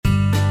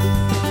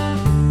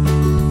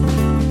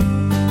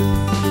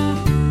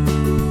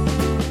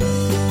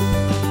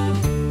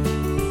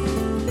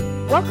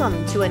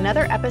Welcome to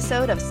another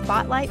episode of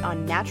Spotlight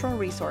on Natural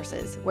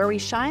Resources, where we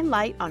shine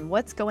light on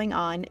what's going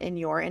on in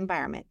your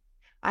environment.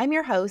 I'm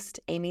your host,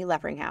 Amy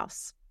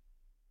Leffringhouse.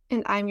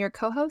 And I'm your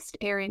co-host,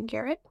 Erin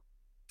Garrett.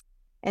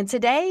 And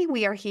today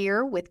we are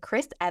here with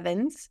Chris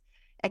Evans,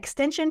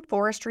 Extension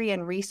Forestry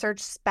and Research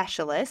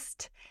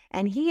Specialist,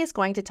 and he is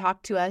going to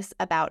talk to us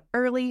about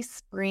early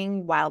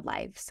spring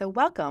wildlife. So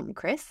welcome,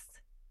 Chris.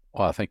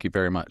 Well, thank you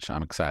very much.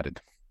 I'm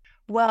excited.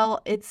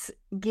 Well, it's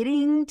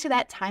getting to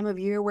that time of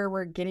year where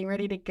we're getting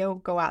ready to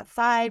go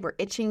outside. We're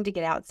itching to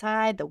get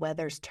outside. The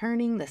weather's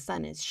turning. The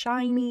sun is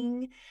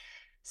shining.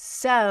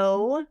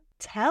 So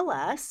tell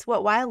us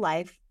what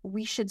wildlife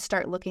we should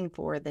start looking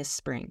for this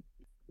spring.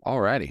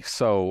 Alrighty.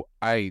 So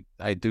I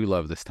do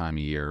love this time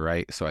of year,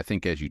 right? So I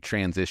think as you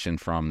transition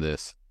from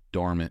this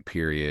dormant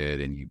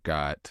period and you've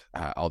got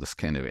all this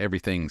kind of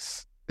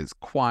is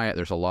quiet.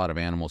 There's a lot of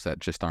animals that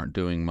just aren't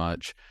doing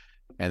much.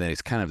 And then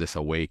it's kind of this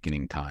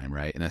awakening time,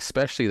 right? And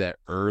especially that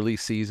early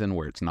season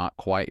where it's not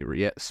quite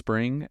yet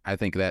spring, I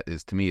think that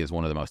is, to me, is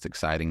one of the most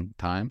exciting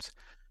times.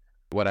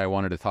 What I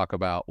wanted to talk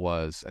about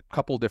was a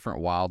couple different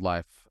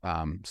wildlife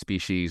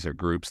species or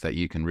groups that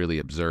you can really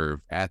observe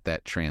at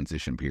that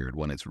transition period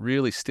when it's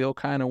really still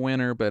kind of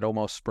winter, but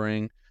almost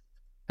spring.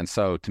 And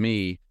so to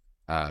me,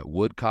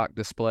 woodcock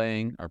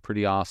displaying are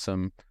pretty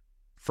awesome.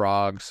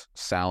 Frogs,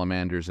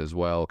 salamanders as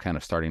well, kind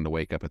of starting to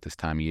wake up at this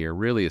time of year,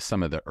 really is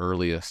some of the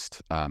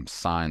earliest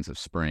signs of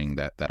spring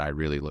that I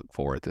really look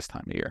for at this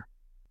time of year.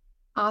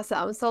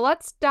 Awesome. So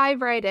let's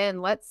dive right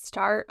in. Let's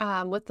start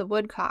with the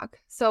woodcock.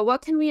 So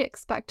what can we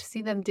expect to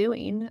see them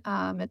doing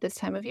at this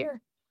time of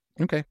year?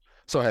 Okay.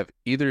 So have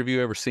either of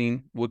you ever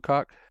seen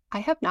woodcock? I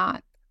have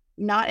not.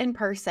 Not in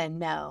person,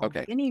 no.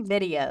 Okay. Many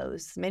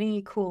videos,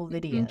 many cool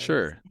videos.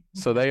 Sure.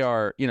 So they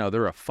are,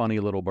 they're a funny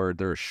little bird.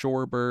 They're a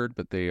shorebird,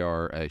 but they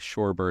are a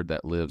shorebird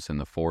that lives in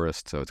the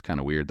forest. So it's kind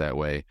of weird that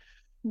way.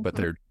 But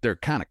they're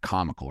kind of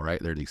comical,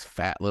 right? They're these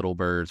fat little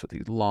birds with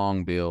these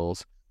long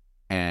bills.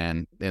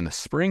 And in the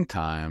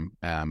springtime,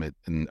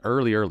 in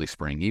early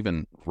spring,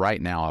 even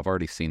right now, I've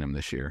already seen them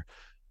this year,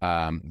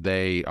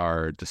 they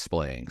are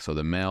displaying. So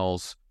the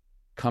males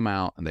come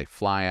out and they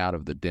fly out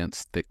of the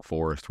dense, thick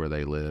forest where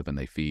they live and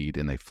they feed,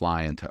 and they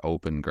fly into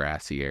open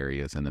grassy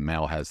areas. And the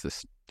male has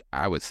this,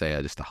 I would say,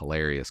 just a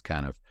hilarious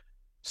kind of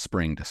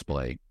spring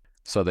display.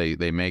 So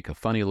they make a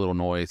funny little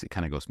noise. It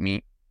kind of goes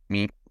meep,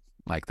 meep,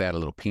 like that, a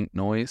little pink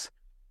noise.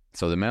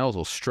 So the males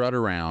will strut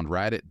around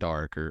right at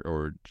dark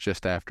or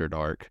just after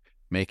dark,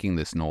 making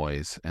this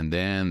noise. And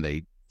then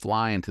they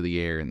fly into the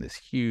air in this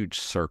huge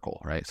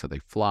circle, right? So they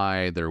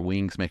fly, their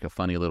wings make a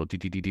funny little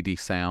dee-dee-dee-dee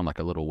sound, like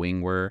a little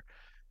wing whir.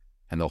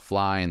 And they'll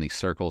fly in these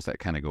circles that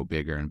kind of go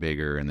bigger and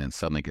bigger, and then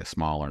suddenly get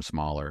smaller and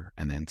smaller,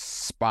 and then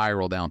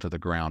spiral down to the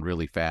ground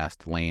really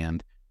fast,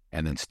 land,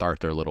 and then start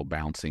their little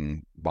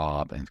bouncing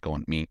bob and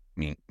going meep,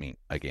 meep, meep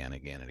again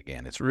and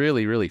again. It's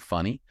really, really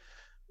funny,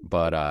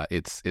 but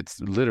it's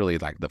literally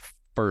like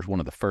one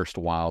of the first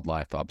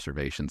wildlife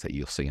observations that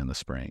you'll see in the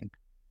spring.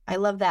 I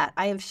love that.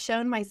 I have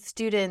shown my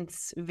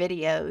students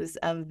videos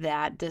of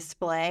that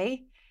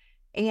display,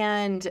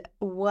 and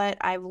what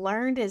I've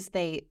learned is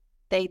they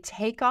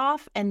take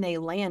off and they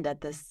land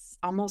at this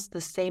almost the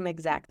same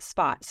exact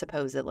spot,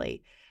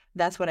 supposedly.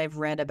 That's what I've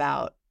read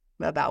about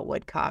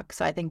woodcock.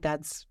 So I think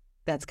that's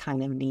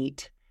kind of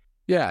neat.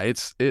 Yeah,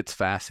 it's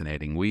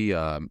fascinating. We,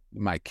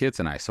 my kids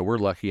and I, so we're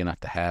lucky enough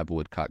to have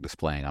woodcock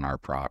displaying on our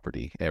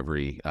property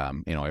every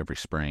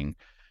spring.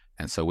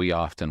 And so we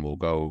often will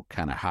go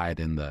kind of hide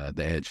in the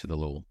edge of the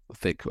little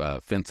thick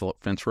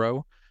fence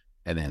row,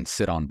 and then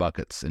sit on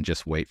buckets and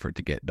just wait for it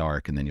to get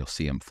dark, and then you'll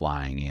see them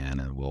flying in,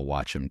 and we'll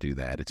watch them do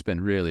that. It's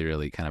been really,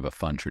 really kind of a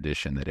fun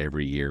tradition that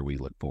every year we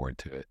look forward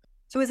to it.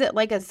 So is it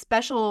like a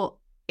special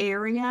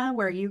area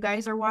where you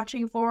guys are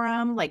watching for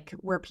them, like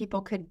where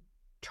people could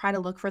try to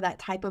look for that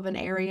type of an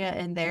area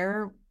in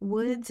their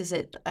woods? Is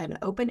it an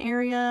open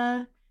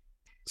area?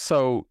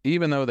 So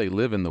even though they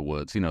live in the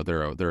woods,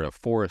 they're a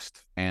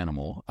forest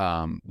animal.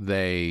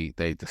 They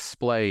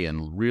display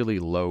in really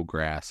low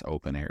grass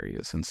open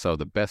areas, and so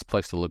the best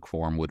place to look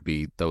for them would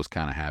be those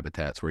kind of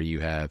habitats where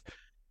you have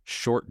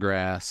short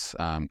grass,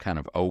 kind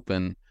of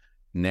open,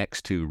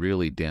 next to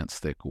really dense,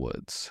 thick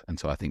woods. And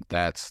so I think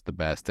that's the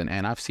best.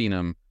 And I've seen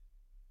them,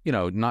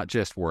 not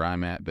just where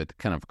I'm at, but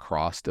kind of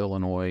across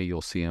Illinois.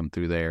 You'll see them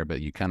through there,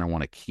 but you kind of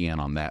want to key in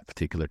on that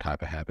particular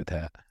type of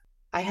habitat.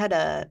 I had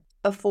a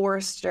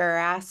forester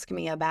ask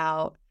me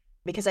about,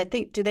 because I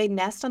think, do they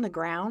nest on the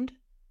ground?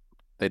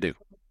 They do.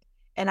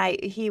 And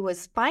he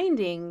was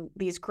finding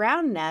these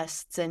ground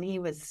nests, and he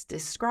was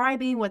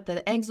describing what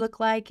the eggs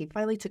look like. He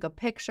finally took a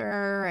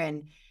picture,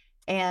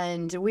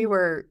 and we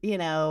were,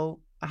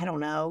 I don't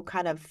know,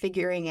 kind of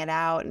figuring it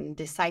out and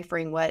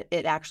deciphering what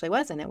it actually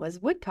was. And it was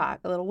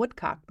woodcock, little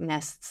woodcock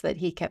nests that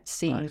he kept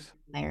seeing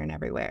there and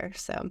everywhere.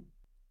 So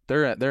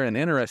they're an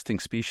interesting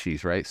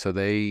species, right? So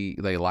they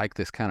like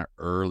this kind of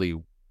early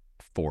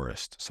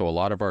forest. So a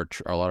lot of our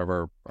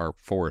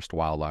forest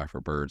wildlife or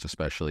birds,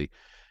 especially,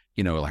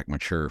 like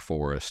mature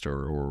forest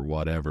or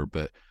whatever,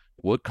 but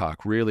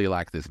Woodcock really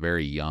like this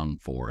very young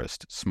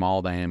forest,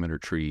 small diameter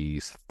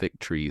trees, thick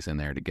trees in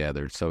there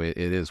together. So it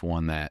is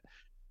one that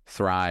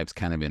thrives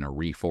kind of in a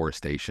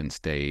reforestation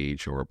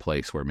stage, or a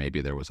place where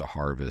maybe there was a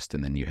harvest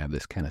and then you have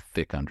this kind of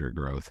thick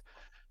undergrowth.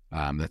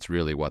 That's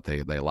really what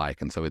they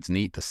like. And so it's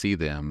neat to see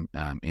them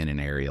in an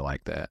area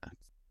like that.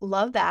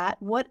 Love that.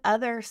 What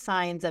other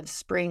signs of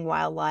spring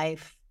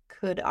wildlife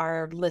could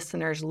our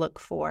listeners look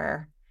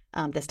for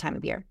this time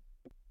of year?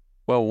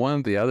 Well, one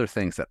of the other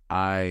things that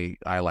I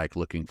like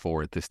looking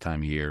for at this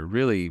time of year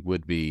really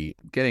would be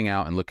getting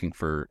out and looking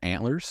for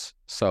antlers.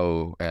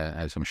 So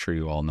as I'm sure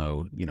you all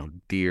know,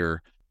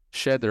 deer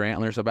shed their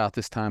antlers about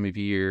this time of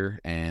year,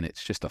 and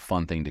it's just a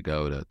fun thing to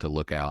go to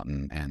look out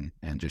and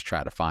just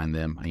try to find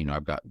them.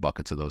 I've got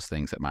buckets of those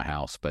things at my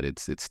house, but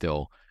it's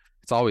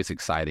always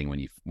exciting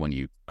when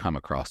you come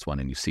across one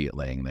and you see it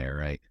laying there,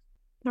 right?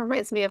 It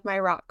reminds me of my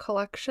rock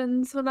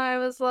collections when I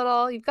was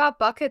little. You've got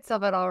buckets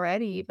of it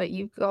already, but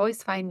you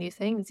always find new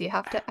things you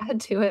have to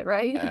add to it,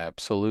 right?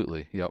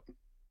 Absolutely. Yep.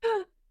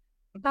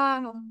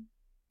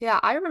 Yeah,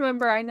 I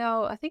remember,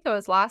 I think it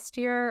was last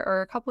year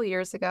or a couple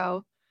years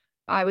ago,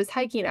 I was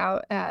hiking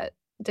out at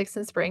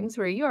Dixon Springs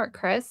where you are,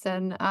 Chris,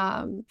 and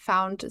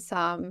found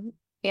some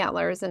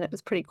antlers, and it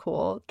was pretty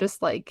cool.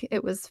 Just like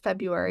it was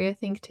February, I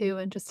think, too,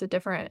 and just a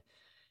different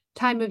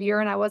time of year,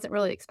 and I wasn't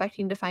really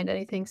expecting to find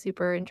anything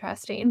super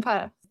interesting,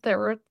 but there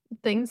were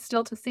things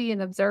still to see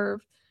and observe.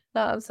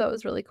 So it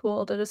was really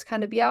cool to just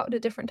kind of be out at a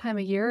different time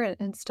of year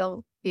and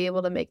still be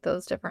able to make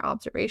those different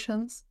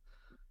observations.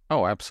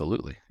 Oh,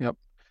 absolutely. Yep.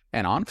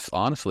 And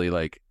honestly,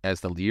 like as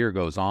the year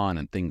goes on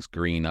and things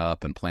green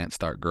up and plants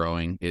start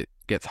growing, it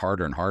gets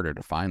harder and harder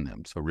to find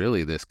them. So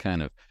really this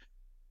kind of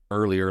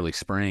early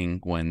spring,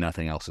 when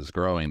nothing else is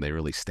growing, they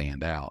really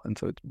stand out. And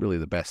so it's really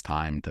the best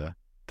time to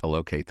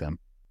locate them.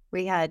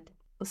 We had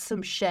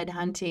some shed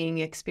hunting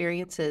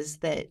experiences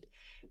that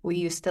we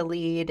used to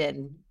lead,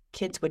 and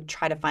kids would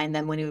try to find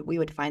them when we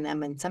would find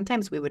them. And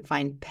sometimes we would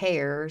find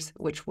pairs,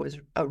 which was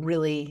a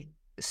really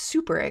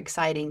super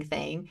exciting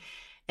thing.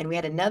 And we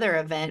had another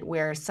event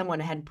where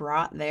someone had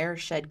brought their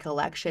shed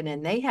collection,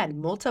 and they had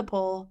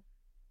multiple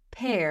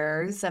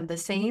pairs of the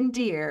same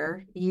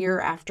deer year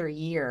after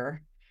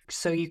year.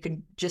 So you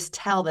could just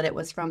tell that it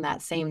was from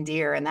that same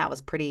deer. And that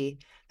was pretty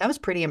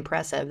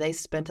impressive. They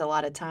spent a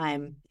lot of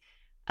time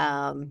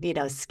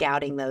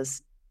scouting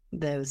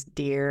those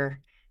deer,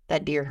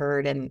 that deer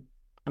herd. And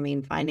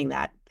finding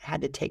that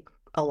had to take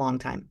a long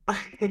time.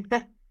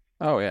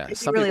 Oh yeah.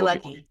 Some really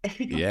lucky.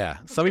 Yeah.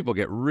 Some people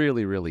get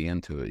really, really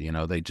into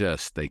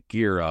it. They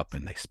gear up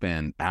and they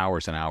spend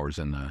hours and hours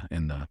in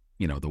the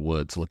the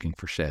woods looking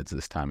for sheds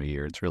this time of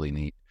year. It's really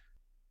neat.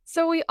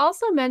 So we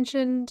also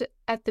mentioned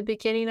at the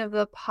beginning of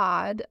the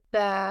pod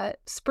that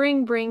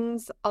spring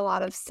brings a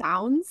lot of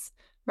sounds,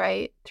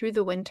 right? Through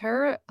the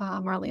winter,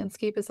 our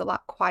landscape is a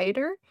lot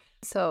quieter.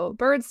 So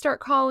birds start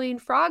calling,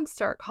 frogs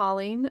start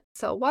calling.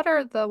 So what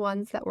are the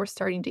ones that we're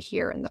starting to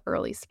hear in the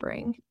early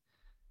spring?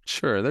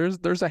 Sure.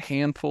 There's a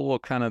handful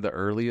of kind of the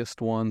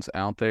earliest ones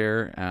out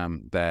there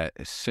that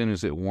as soon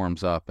as it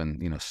warms up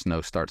and,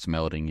 snow starts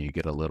melting, you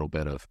get a little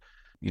bit of,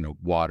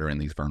 water in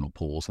these vernal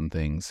pools and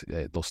things,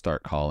 they'll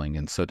start calling.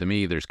 And so to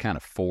me, there's kind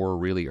of 4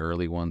 really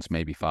early ones,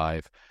 maybe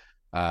 5.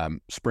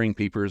 Spring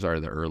peepers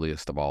are the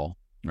earliest of all,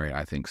 right?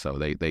 I think so.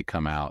 They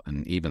come out,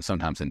 and even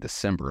sometimes in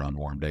December on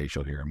warm days,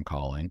 you'll hear them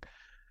calling.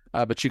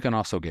 But you can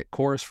also get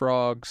chorus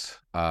frogs.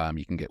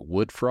 You can get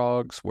wood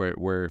frogs where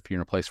if you're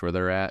in a place where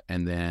they're at.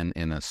 And then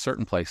in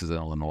certain places in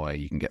Illinois,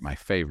 you can get my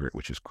favorite,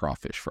 which is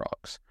crawfish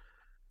frogs.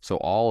 So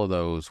all of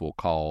those will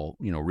call,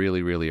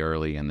 really, really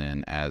early. And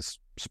then as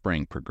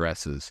spring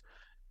progresses,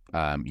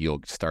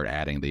 you'll start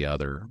adding the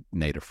other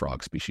native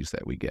frog species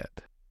that we get.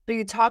 So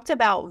you talked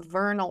about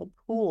vernal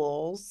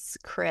pools,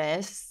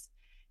 Chris,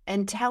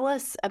 and tell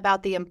us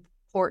about the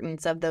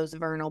importance of those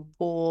vernal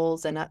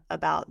pools and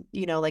about,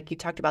 like you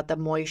talked about the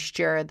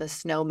moisture, the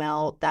snow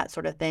melt, that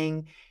sort of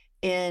thing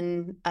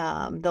in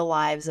the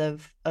lives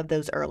of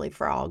those early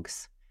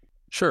frogs.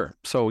 Sure.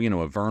 So,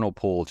 a vernal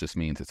pool just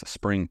means it's a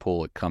spring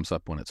pool. It comes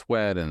up when it's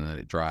wet and then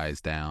it dries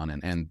down.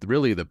 And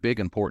really the big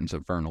importance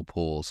of vernal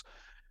pools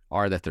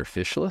are that they're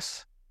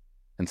fishless.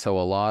 And so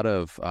a lot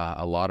of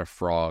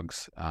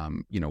frogs,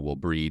 will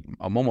breed,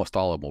 almost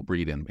all of them will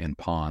breed in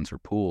ponds or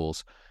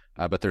pools.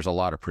 But there's a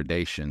lot of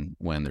predation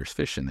when there's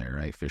fish in there,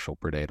 right? Fish will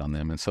predate on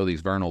them. And so these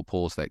vernal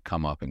pools that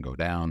come up and go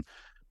down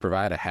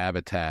provide a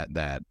habitat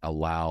that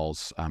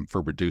allows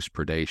for reduced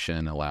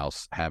predation,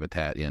 allows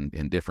habitat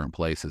in different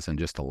places, and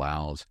just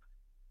allows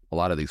a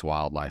lot of these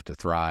wildlife to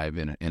thrive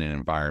in an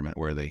environment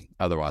where they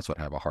otherwise would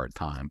have a hard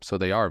time. So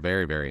they are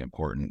very, very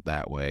important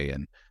that way.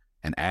 And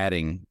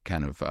adding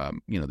kind of,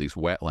 these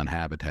wetland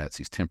habitats,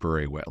 these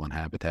temporary wetland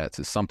habitats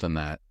is something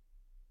that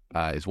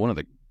is one of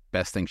the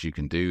best things you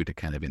can do to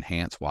kind of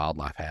enhance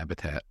wildlife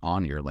habitat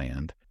on your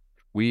land.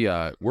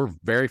 We're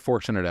very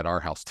fortunate at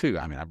our house too.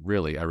 I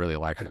really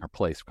like our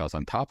place because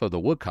on top of the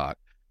woodcock,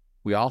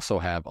 we also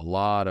have a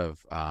lot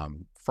of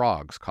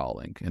frogs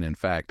calling. And in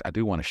fact, I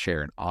do want to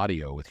share an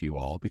audio with you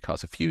all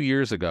because a few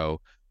years ago,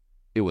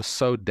 it was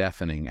so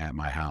deafening at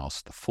my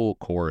house, the full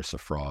chorus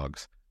of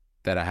frogs,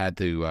 that I had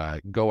to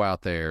go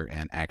out there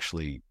and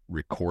actually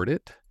record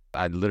it.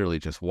 I literally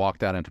just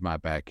walked out into my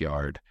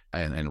backyard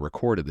and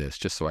recorded this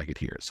just so I could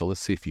hear it. So let's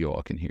see if you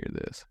all can hear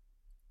this.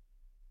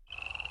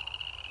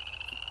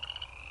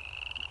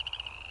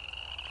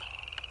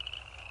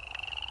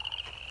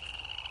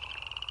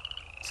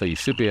 So you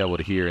should be able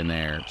to hear in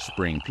there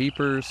spring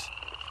peepers,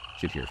 you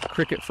should hear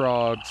cricket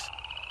frogs,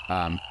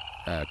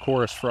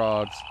 chorus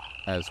frogs,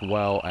 as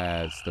well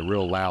as the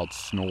real loud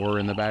snore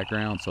in the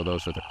background. So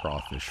those are the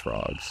crawfish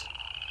frogs.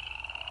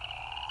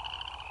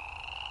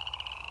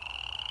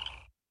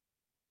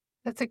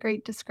 That's a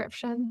great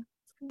description.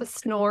 The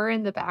snore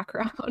in the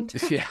background.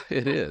 Yeah,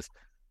 it is.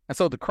 And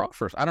so the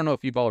crawfish, I don't know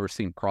if you've all ever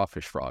seen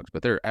crawfish frogs,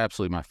 but they're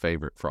absolutely my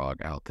favorite frog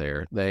out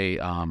there. They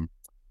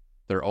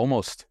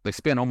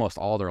spend almost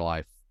all their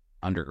life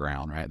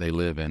underground, right? They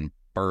live in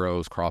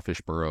burrows,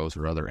 crawfish burrows,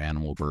 or other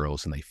animal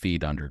burrows, and they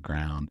feed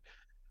underground.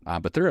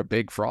 But they're a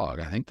big frog.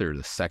 I think they're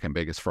the second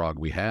biggest frog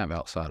we have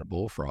outside of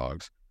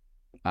bullfrogs.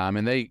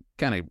 And they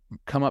kind of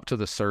come up to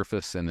the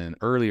surface, and in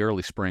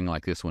early spring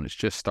like this, when it's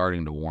just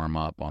starting to warm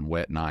up on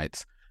wet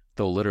nights,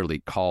 they'll literally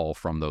call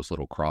from those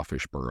little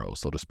crawfish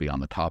burrows. They'll just be on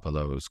the top of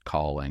those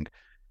calling.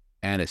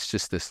 And it's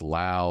just this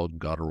loud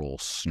guttural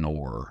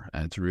snore.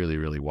 And it's really,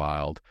 really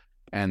wild.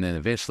 And then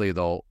eventually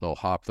they'll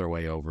hop their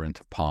way over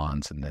into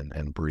ponds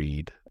and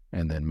breed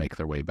and then make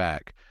their way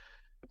back.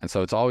 And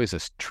so it's always a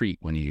treat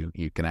when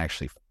you can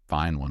actually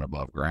find one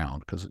above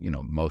ground, because, you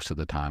know, most of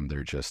the time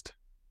they're just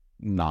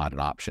not an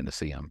option to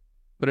see them.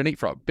 But a neat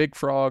frog, big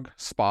frog,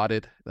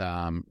 spotted,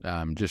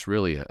 just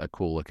really a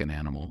cool looking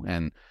animal.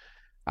 And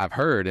I've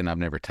heard, and I've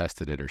never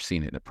tested it or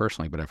seen it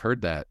personally, but I've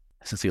heard that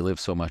since they live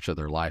so much of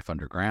their life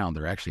underground,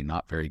 they're actually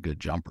not very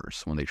good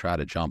jumpers. When they try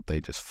to jump, they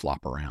just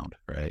flop around,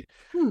 right?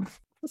 I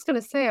was going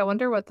to say, I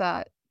wonder what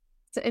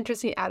it's an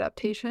interesting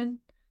adaptation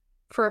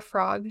for a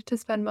frog to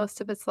spend most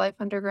of its life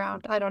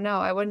underground. I don't know.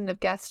 I wouldn't have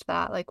guessed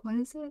that. Like, what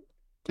is it?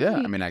 Yeah,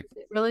 I mean, is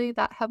it really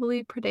that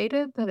heavily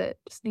predated that it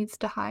just needs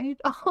to hide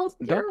all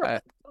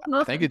year?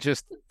 I think it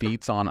just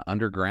feeds on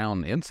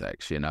underground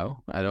insects, you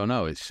know? I don't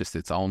know. It's just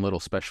its own little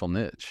special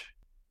niche.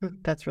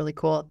 That's really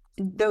cool.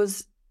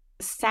 Those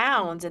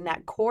sounds and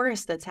that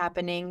chorus that's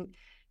happening,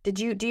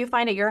 do you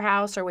find at your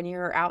house or when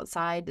you're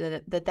outside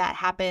that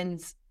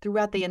happens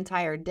throughout the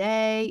entire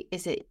day?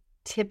 Is it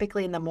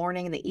typically in the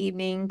morning, in the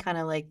evening, kind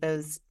of like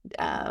those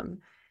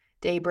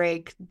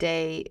daybreak,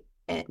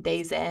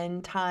 day's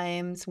end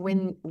times?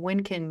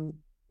 When can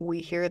we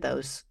hear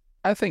those?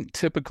 I think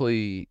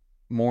typically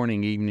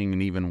morning, evening,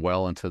 and even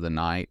well into the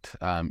night,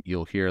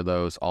 you'll hear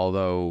those,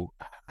 although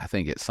I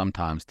think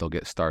sometimes they'll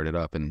get started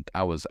up. And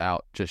I was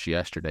out just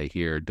yesterday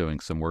here doing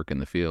some work in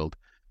the field,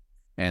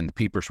 and the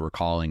peepers were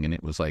calling, and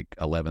it was like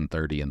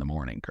 11:30 in the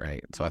morning,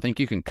 right? So I think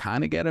you can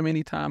kind of get them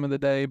any time of the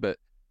day, but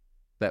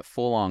that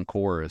full-on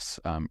chorus,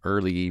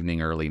 early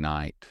evening, early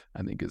night,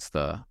 I think is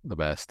the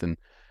best. And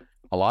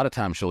a lot of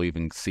times you'll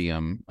even see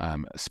them,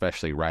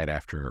 especially right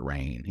after a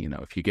rain. You know,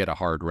 if you get a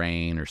hard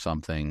rain or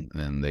something,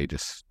 then they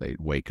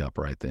wake up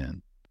right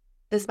then.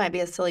 This might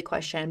be a silly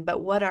question,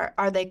 but what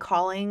are they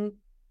calling?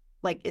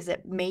 Like, is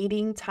it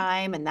mating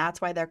time and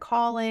that's why they're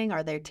calling?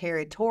 Are they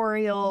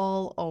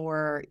territorial,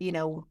 or, you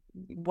know,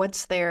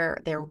 what's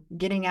they're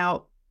getting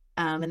out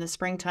in the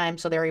springtime,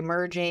 so they're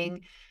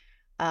emerging?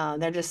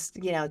 They're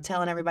just, you know,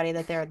 telling everybody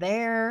that they're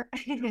there.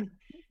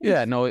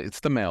 Yeah, no,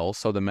 it's the males.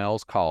 So the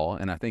males call,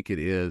 and I think it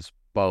is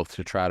both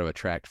to try to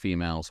attract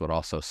females, but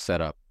also set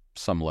up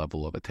some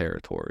level of a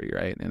territory,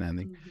 right? And I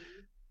think,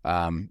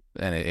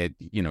 and it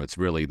you know, it's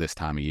really this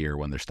time of year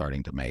when they're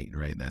starting to mate,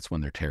 right? That's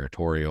when they're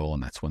territorial,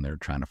 and that's when they're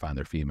trying to find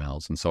their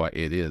females. And so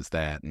it is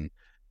that. And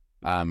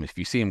if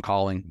you see them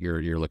calling,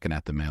 you're looking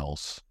at the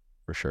males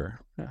for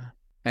sure. Yeah.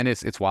 And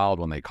it's wild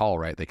when they call,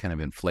 right? They kind of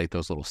inflate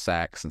those little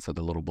sacs, and so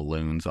the little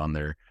balloons on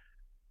their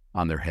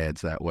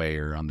heads that way,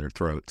 or on their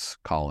throats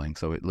calling.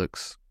 So it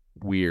looks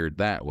weird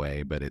that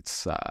way, but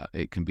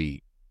it can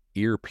be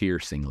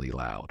ear-piercingly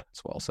loud.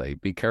 So I'll say,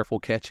 be careful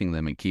catching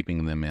them and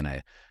keeping them in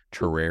a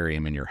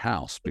terrarium in your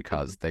house,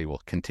 because they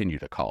will continue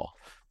to call.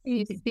 Are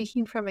you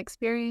speaking from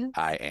experience?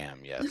 I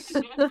am, yes.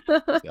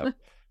 Yep.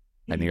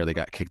 I nearly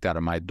got kicked out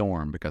of my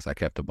dorm because I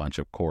kept a bunch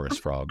of chorus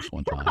frogs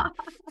one time.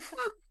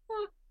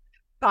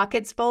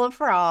 Pockets full of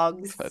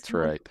frogs. That's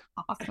right.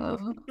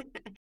 Awesome.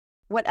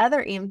 What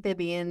other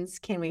amphibians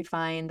can we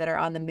find that are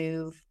on the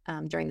move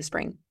during the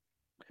spring?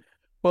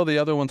 Well, the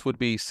other ones would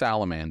be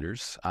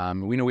salamanders.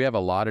 We know we have a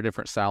lot of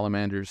different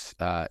salamanders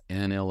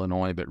in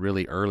Illinois, but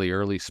really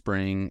early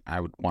spring,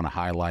 I would want to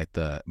highlight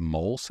the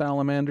mole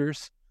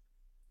salamanders.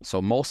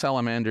 So mole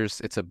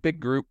salamanders, it's a big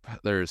group.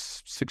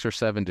 There's 6 or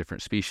 7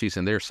 different species,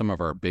 and they're some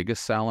of our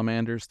biggest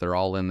salamanders. They're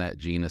all in that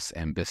genus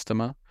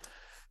Ambystoma.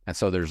 And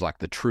so there's like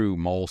the true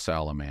mole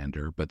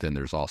salamander, but then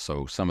there's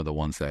also some of the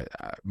ones that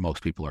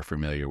most people are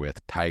familiar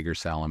with: tiger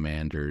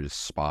salamanders,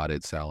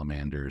 spotted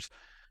salamanders,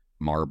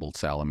 marbled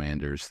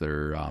salamanders.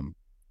 They're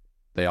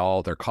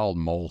called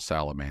mole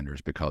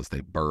salamanders because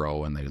they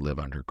burrow and they live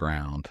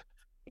underground.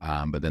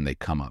 but then they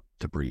come up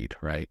to breed,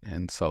 right?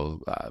 And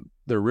so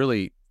they're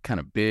really kind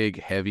of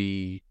big,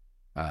 heavy,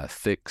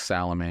 thick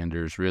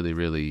salamanders, really,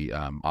 really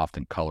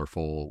often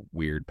colorful,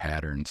 weird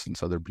patterns, and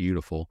so they're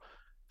beautiful.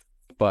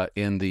 But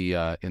in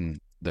the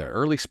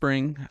early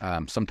spring,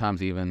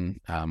 sometimes even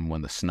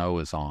when the snow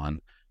is on,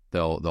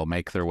 they'll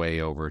make their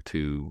way over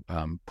to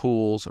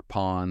pools or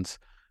ponds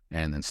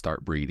and then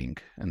start breeding.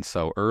 And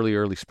so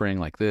early spring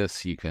like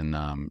this, you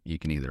can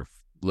either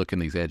look in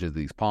these edges of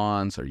these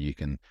ponds, or you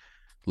can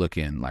look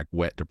in like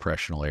wet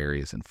depressional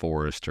areas in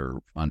forest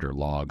or under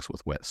logs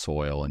with wet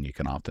soil, and you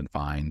can often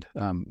find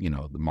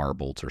the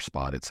marbled or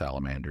spotted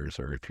salamanders,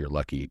 or if you're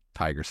lucky,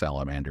 tiger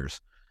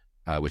salamanders,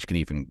 which can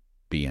even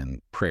be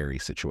in prairie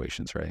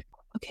situations, right?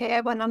 Okay,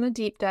 I went on a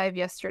deep dive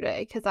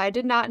yesterday because I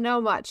did not know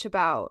much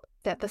about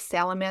the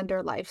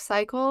salamander life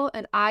cycle,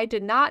 and I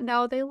did not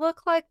know they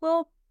look like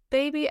little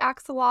baby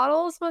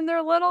axolotls when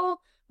they're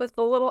little with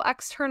the little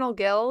external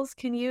gills.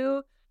 Can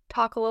you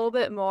talk a little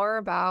bit more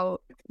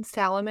about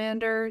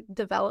salamander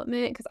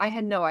development? Because I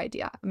had no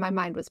idea. My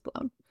mind was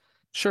blown.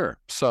 Sure.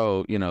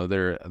 So,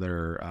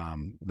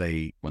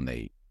 they when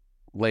they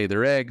lay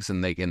their eggs,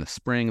 and in the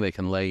spring they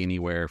can lay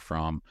anywhere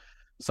from,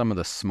 some of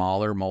the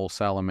smaller mole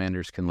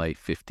salamanders can lay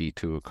 50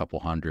 to a couple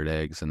hundred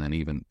eggs, and then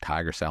even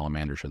tiger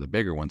salamanders, or the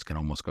bigger ones, can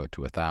almost go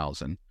to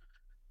 1,000.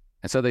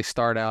 And so they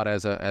start out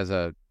as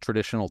a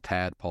traditional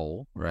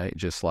tadpole, right?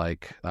 Just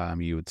like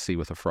you would see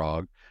with a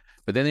frog.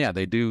 But then, yeah,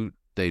 they do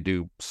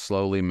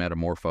slowly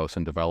metamorphose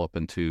and develop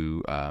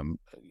into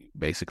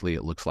basically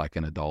it looks like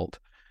an adult.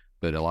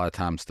 But a lot of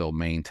times they'll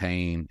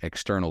maintain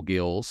external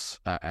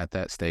gills at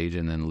that stage,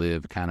 and then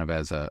live kind of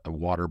as a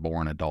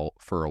waterborne adult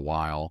for a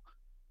while,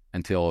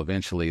 until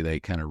eventually they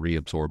kind of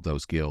reabsorb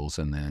those gills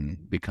and then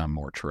become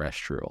more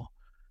terrestrial.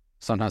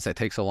 Sometimes that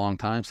takes a long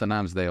time.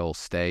 Sometimes they'll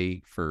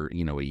stay for,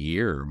 a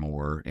year or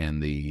more in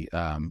the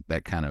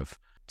that kind of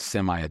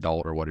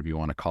semi-adult, or whatever you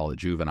want to call it,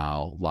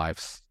 juvenile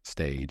life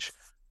stage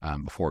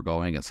before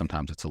going, and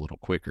sometimes it's a little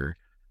quicker.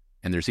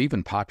 And there's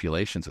even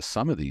populations of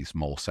some of these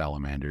mole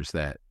salamanders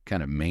that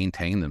kind of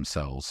maintain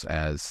themselves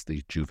as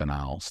the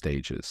juvenile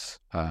stages,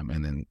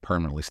 and then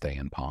permanently stay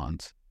in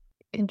ponds.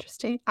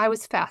 Interesting. I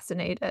was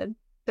fascinated.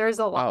 There's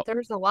a lot. Oh,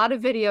 There's a lot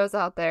of videos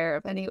out there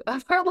if any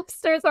of our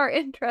listeners are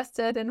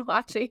interested in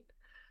watching.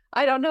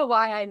 I don't know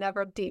why I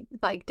never did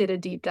a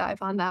deep dive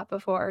on that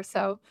before.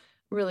 So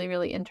really,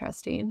 really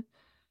interesting.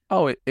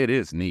 oh, it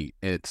is neat.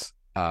 It's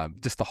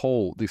just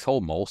these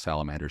whole mole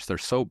salamanders. They're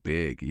so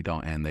big,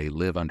 and they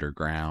live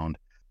underground.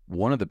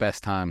 One of the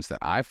best times that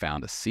I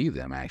found to see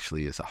them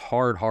actually is a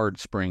hard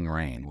spring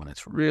rain, when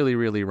it's really,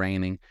 really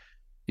raining.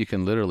 You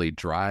can literally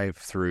drive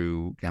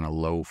through kind of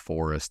low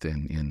forest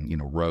in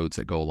roads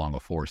that go along a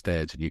forest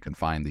edge, and you can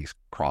find these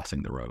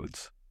crossing the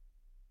roads.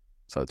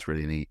 So it's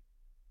really neat.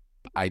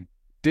 I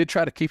did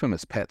try to keep them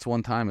as pets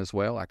one time as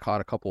well. I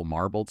caught a couple of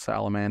marbled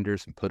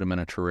salamanders and put them in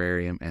a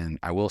terrarium, and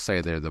I will say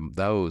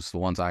the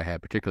ones I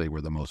had particularly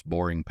were the most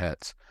boring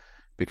pets,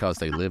 because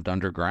they lived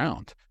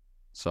underground.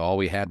 So all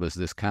we had was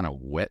this kind of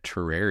wet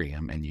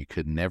terrarium, and you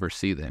could never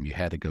see them. You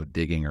had to go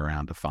digging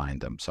around to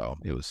find them. So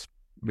it was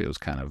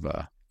kind of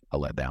a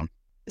letdown.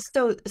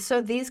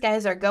 So these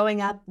guys are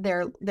going up,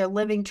 they're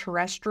living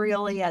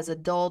terrestrially as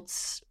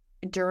adults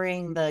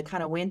during the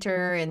kind of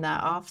winter and the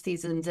off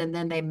seasons, and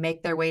then they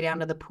make their way down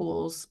to the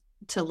pools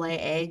to lay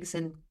eggs.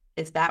 And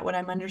is that what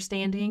I'm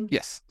understanding?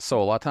 Yes.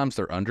 So a lot of times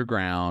they're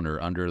underground,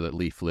 or under the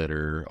leaf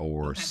litter,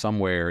 or Okay.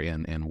 somewhere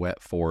in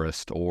wet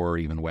forest, or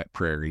even wet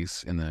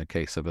prairies in the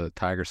case of a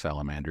tiger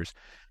salamanders.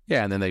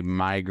 Yeah, and then they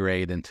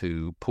migrate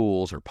into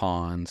pools or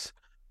ponds,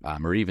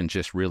 or even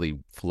just really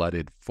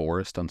flooded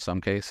forest in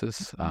some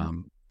cases,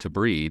 to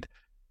breed,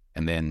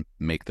 and then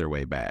make their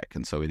way back.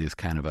 And so it is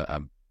kind of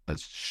a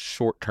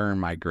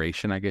short-term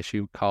migration, I guess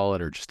you would call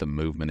it, or just a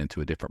movement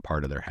into a different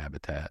part of their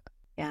habitat.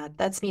 Yeah,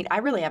 that's neat. I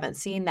really haven't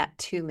seen that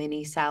too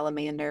many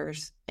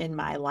salamanders in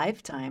my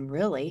lifetime,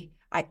 really.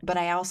 But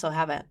I also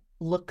haven't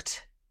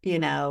looked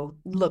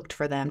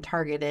for them,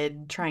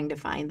 targeted, trying to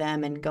find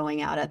them, and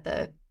going out at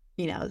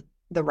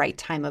the right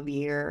time of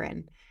year,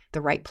 and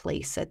the right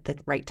place at the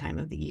right time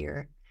of the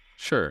year.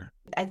 Sure.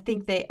 I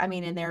think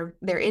and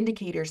they're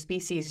indicator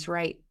species,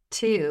 right,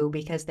 too,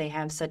 because they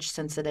have such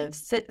sensitive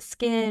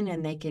skin,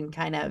 and they can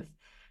kind of,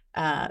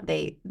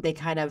 they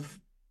kind of,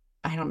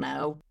 I don't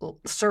know,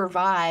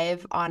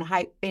 survive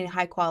in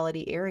high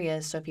quality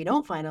areas. So if you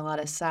don't find a lot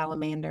of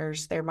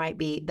salamanders,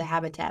 the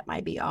habitat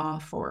might be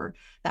off, or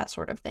that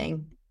sort of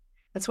thing.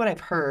 That's what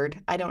I've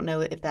heard. I don't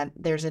know if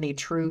there's any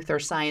truth or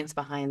science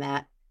behind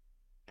that.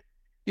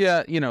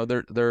 Yeah,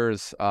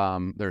 there's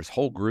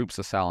whole groups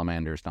of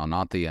salamanders now,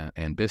 not the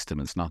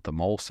ambystomens, not the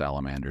mole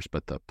salamanders,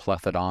 but the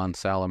plethodon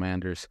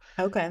salamanders.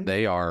 Okay.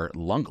 They are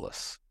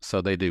lungless,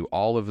 so they do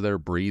all of their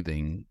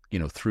breathing,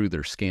 through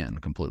their skin,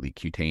 completely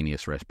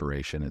cutaneous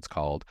respiration, it's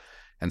called.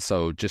 And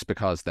so just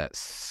because that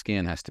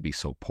skin has to be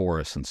so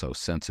porous and so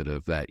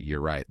sensitive, that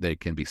you're right, they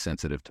can be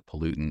sensitive to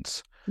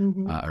pollutants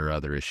or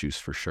other issues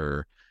for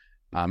sure.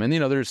 And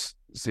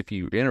if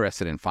you're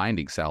interested in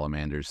finding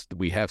salamanders,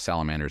 we have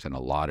salamanders in a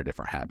lot of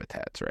different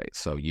habitats, right?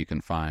 So you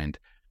can find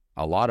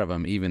a lot of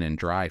them, even in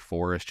dry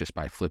forest, just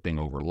by flipping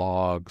over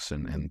logs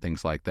and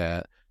things like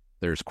that.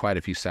 There's quite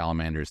a few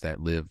salamanders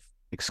that live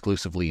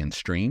exclusively in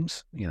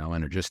streams,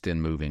 and are just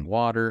in moving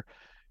water.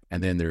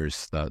 And then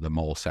there's the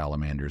mole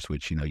salamanders,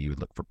 which, you would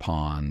look for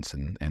ponds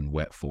and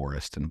wet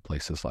forest and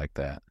places like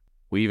that.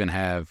 We even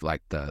have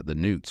like the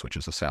newts, which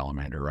is a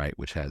salamander, right,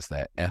 which has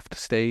that eft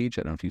stage.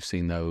 I don't know if you've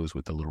seen those,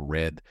 with the little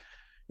red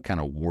kind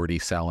of warty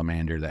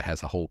salamander that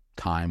has a whole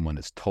time when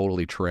it's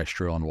totally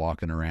terrestrial and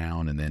walking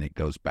around, and then it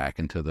goes back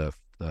into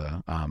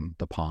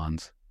the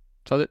ponds.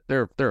 So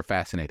they're a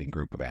fascinating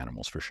group of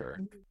animals for sure.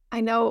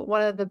 I know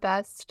one of the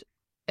best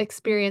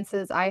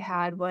experiences I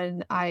had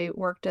when I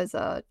worked as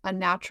a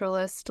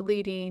naturalist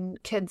leading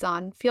kids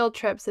on field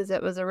trips is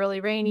it was a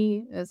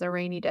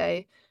rainy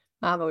day.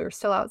 We were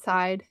still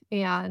outside,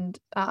 and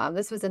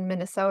this was in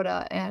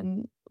Minnesota,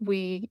 and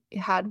we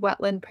had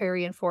wetland,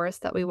 prairie, and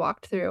forest that we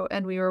walked through,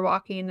 and we were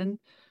walking, and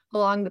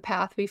along the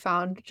path we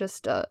found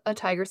just a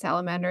tiger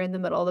salamander in the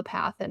middle of the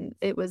path, and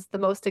it was the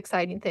most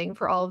exciting thing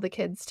for all of the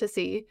kids to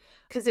see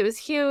because it was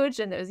huge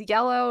and it was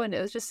yellow, and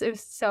it was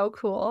so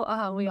cool.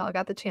 We all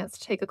got the chance to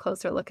take a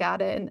closer look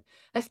at it, and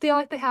I feel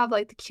like they have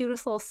like the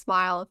cutest little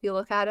smile if you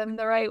look at them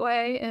the right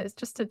way, and it's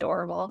just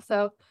adorable.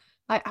 So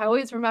I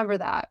always remember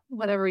that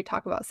whenever we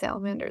talk about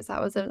salamanders.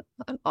 That was an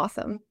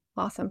awesome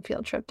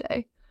field trip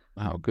day.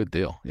 Oh, good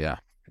deal. Yeah,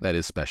 that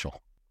is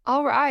special.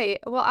 All right.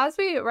 Well, as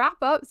we wrap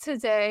up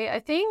today, I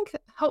think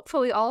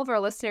hopefully all of our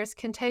listeners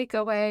can take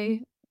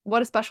away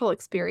what a special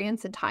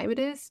experience and time it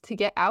is to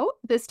get out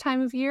this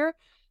time of year,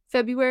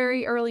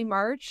 February, early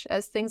March,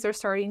 as things are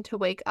starting to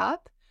wake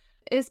up.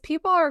 As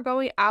people are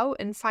going out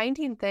and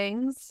finding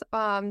things,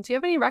 do you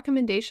have any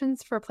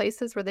recommendations for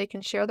places where they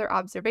can share their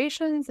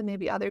observations and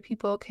maybe other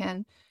people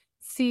can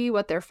see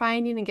what they're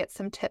finding and get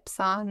some tips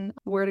on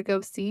where to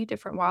go see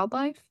different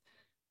wildlife?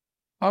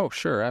 Oh,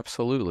 sure,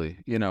 absolutely.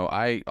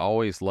 I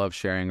always love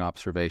sharing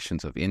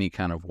observations of any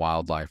kind of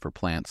wildlife or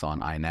plants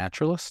on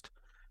iNaturalist.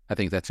 I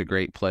think that's a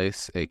great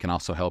place. It can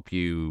also help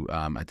you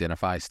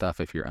identify stuff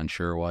if you're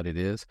unsure what it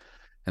is.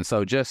 And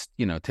so just,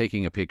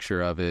 taking a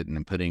picture of it and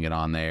then putting it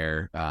on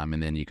there.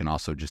 And then you can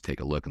also just take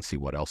a look and see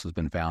what else has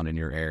been found in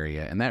your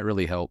area. And that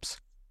really helps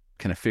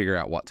kind of figure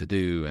out what to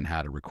do and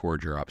how to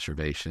record your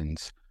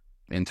observations.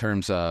 In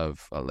terms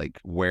of like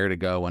where to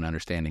go and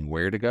understanding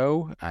where to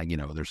go,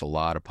 there's a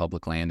lot of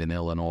public land in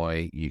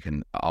Illinois. You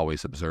can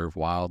always observe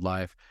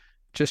wildlife.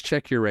 Just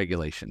check your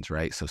regulations,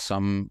 right? So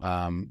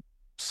some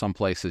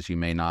places you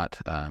may not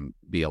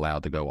be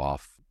allowed to go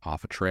off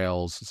of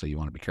trails, so you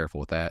want to be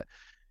careful with that.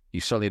 You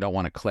certainly don't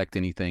want to collect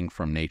anything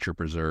from nature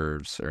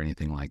preserves or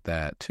anything like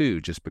that, too,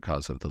 just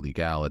because of the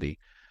legality.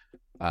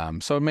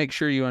 So make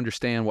sure you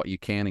understand what you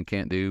can and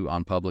can't do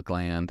on public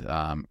land,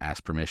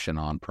 ask permission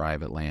on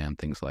private land,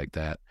 things like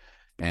that.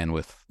 And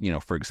with,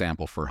 for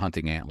example, for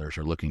hunting antlers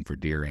or looking for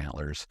deer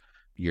antlers,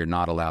 you're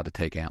not allowed to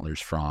take antlers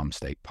from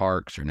state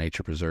parks or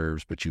nature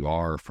preserves, but you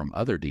are from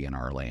other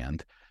DNR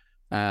land.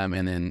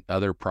 And then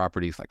other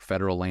properties like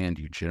federal land,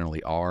 you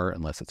generally are,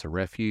 unless it's a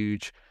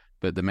refuge.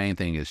 But the main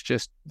thing is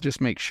just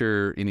make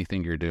sure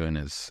anything you're doing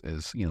is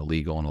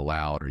legal and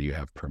allowed, or you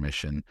have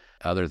permission.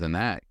 Other than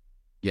that,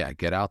 yeah,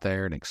 get out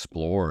there and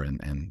explore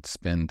and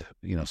spend,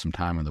 some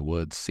time in the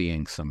woods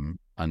seeing some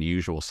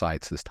unusual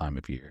sights this time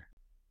of year.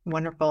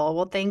 Wonderful.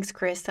 Well, thanks,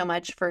 Chris, so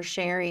much for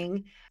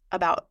sharing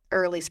about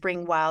early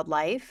spring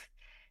wildlife.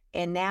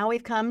 And now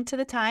we've come to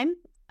the time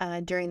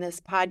during this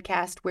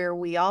podcast where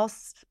we all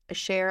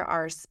share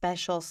our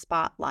special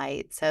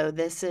spotlight. So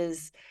this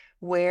is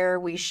where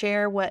we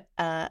share what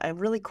a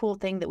really cool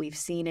thing that we've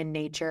seen in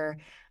nature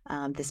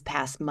this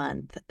past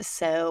month.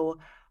 So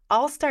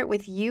I'll start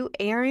with you,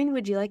 Erin.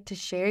 Would you like to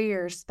share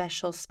your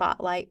special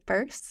spotlight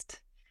first?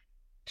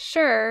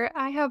 Sure.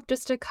 I have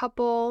just a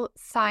couple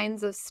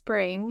signs of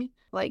spring.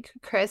 Like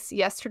Chris,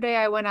 yesterday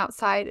I went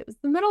outside. It was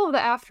the middle of the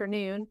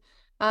afternoon.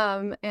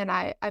 And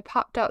I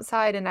popped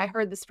outside and I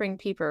heard the spring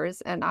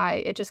peepers, and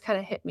it just kind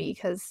of hit me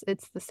because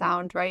it's the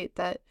sound, right,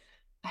 that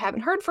I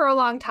haven't heard for a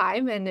long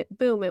time, and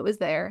boom, it was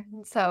there.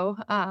 And so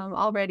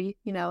already,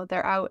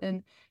 they're out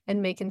and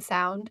making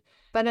sound.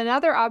 But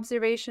another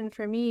observation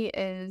for me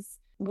is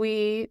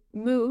we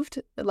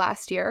moved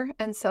last year,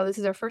 and so this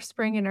is our first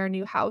spring in our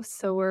new house.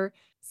 So we're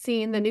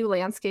seeing the new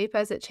landscape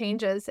as it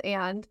changes.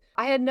 And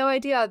I had no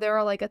idea there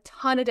were like a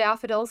ton of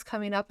daffodils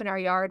coming up in our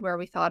yard where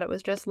we thought it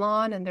was just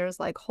lawn, and there's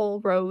like whole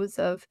rows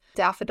of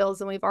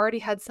daffodils, and we've already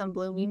had some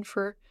blooming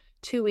for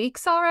 2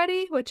 weeks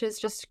already, which is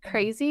just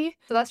crazy.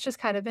 So that's just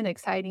kind of been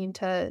exciting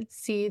to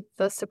see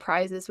the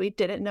surprises we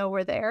didn't know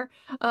were there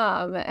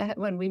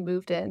when we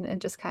moved in, and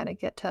just kind of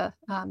get to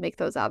make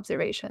those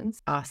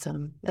observations.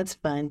 Awesome. That's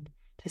fun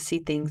to see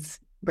things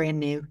brand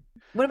new.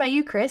 What about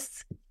you,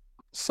 Chris?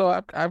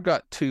 So I've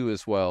got two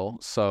as well.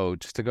 So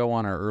just to go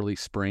on our early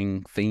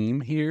spring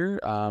theme here,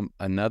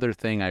 another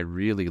thing I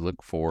really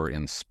look for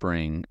in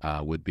spring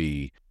would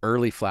be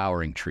early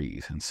flowering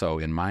trees. And so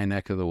in my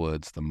neck of the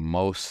woods, the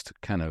most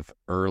kind of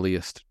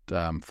earliest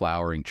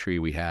flowering tree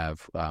we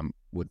have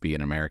would be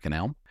an American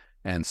elm.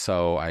 And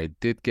so I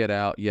did get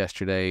out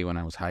yesterday when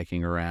I was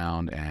hiking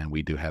around, and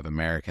we do have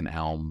American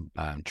elm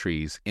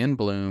trees in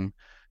bloom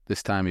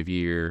this time of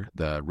year.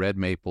 The red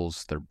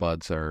maples, their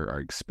buds are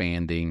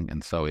expanding,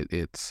 and so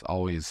it's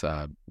always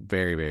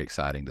very, very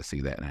exciting to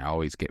see that. And I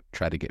always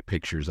try to get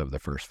pictures of the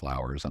first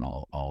flowers and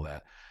all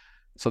that.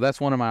 So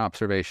that's one of my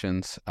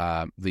observations.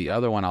 The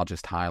other one I'll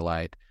just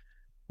highlight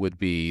would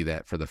be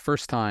that for the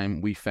first time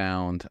we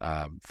found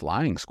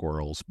flying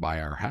squirrels by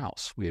our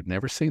house. We had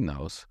never seen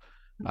those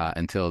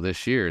until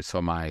this year.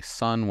 So my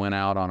son went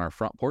out on our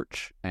front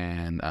porch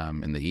and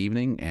in the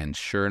evening, and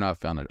sure enough,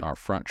 found our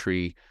front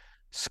tree,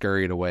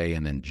 scurried away,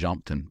 and then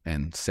jumped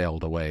and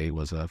sailed away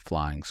was a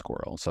flying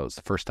squirrel. So it's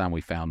the first time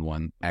we found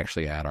one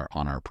actually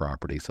on our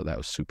property. So that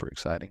was super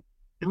exciting.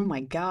 Oh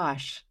my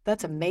gosh,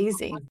 that's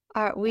amazing.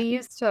 We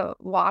used to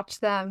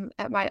watch them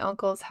at my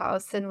uncle's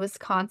house in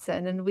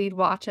Wisconsin, and we'd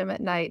watch them at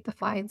night, the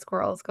flying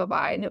squirrels go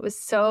by, and it was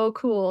so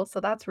cool.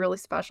 So that's really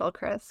special,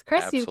 Chris.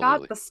 Chris, you got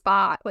Absolutely. the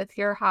spot with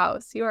your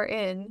house. You are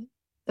in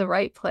the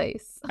right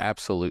place.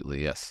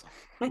 Absolutely, yes.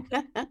 All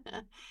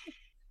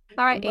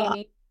right, Well,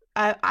 Amy.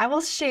 I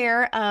will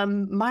share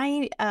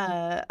my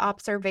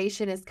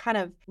observation is kind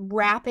of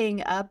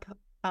wrapping up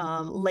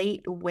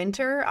late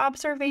winter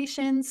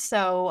observations.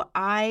 So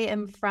I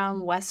am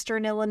from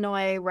Western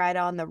Illinois, right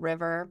on the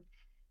river,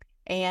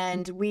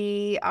 and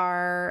we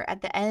are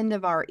at the end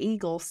of our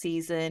eagle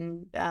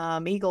season,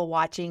 eagle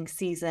watching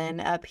season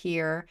up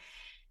here.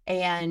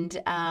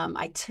 And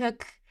I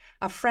took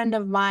a friend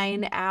of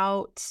mine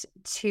out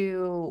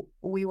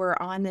we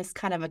were on this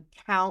kind of a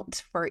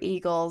count for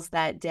eagles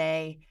that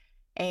day.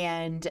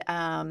 And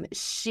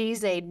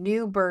she's a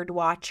new bird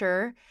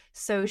watcher.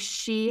 So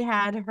she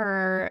had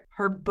her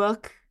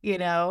book,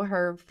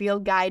 her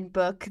field guide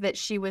book that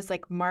she was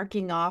like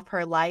marking off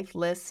her life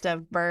list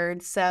of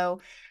birds.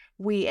 So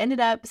we ended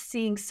up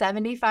seeing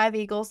 75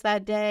 eagles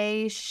that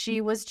day.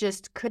 She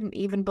couldn't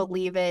even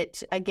believe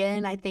it.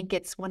 Again, I think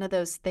it's one of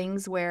those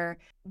things where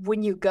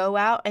when you go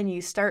out and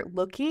you start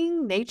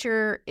looking,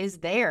 nature is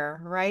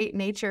there, right?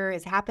 Nature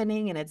is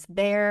happening and it's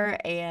there.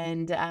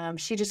 And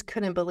she just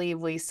couldn't believe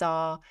we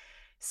saw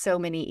so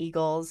many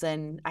eagles.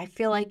 And I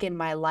feel like in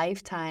my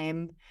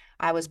lifetime,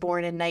 I was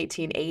born in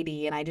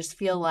 1980, and I just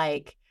feel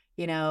like,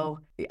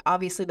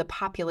 obviously the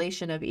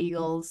population of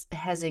eagles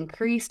has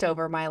increased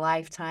over my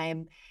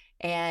lifetime.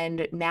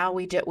 And now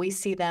we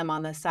see them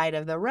on the side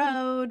of the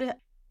road.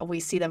 We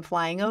see them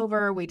flying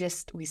over. We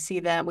see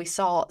them. We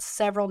saw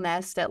several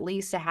nests, at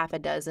least a half a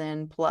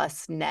dozen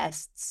plus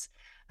nests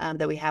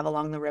that we have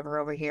along the river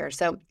over here.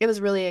 So it was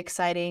really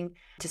exciting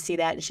to see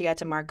that. And she got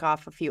to mark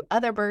off a few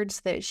other birds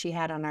that she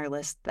had on our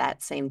list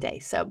that same day.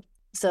 So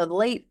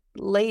late,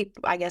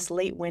 I guess,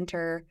 late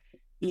winter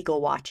eagle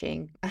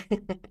watching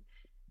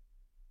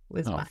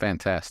was fun.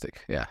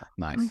 Fantastic. Yeah,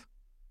 nice.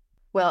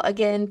 Well,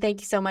 again, thank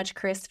you so much,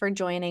 Chris, for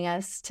joining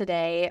us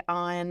today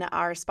on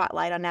our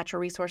Spotlight on Natural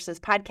Resources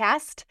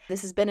podcast.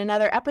 This has been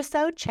another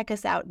episode. Check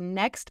us out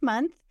next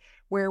month,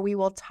 where we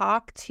will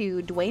talk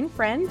to Dwayne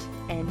Friend,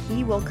 and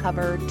he will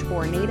cover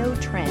tornado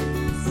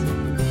trends.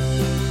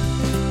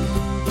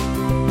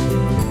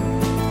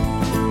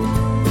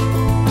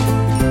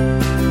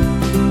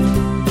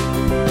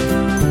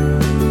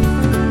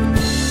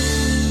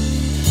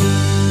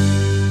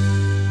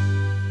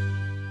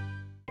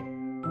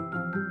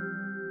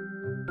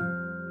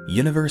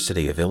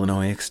 University of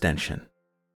Illinois Extension.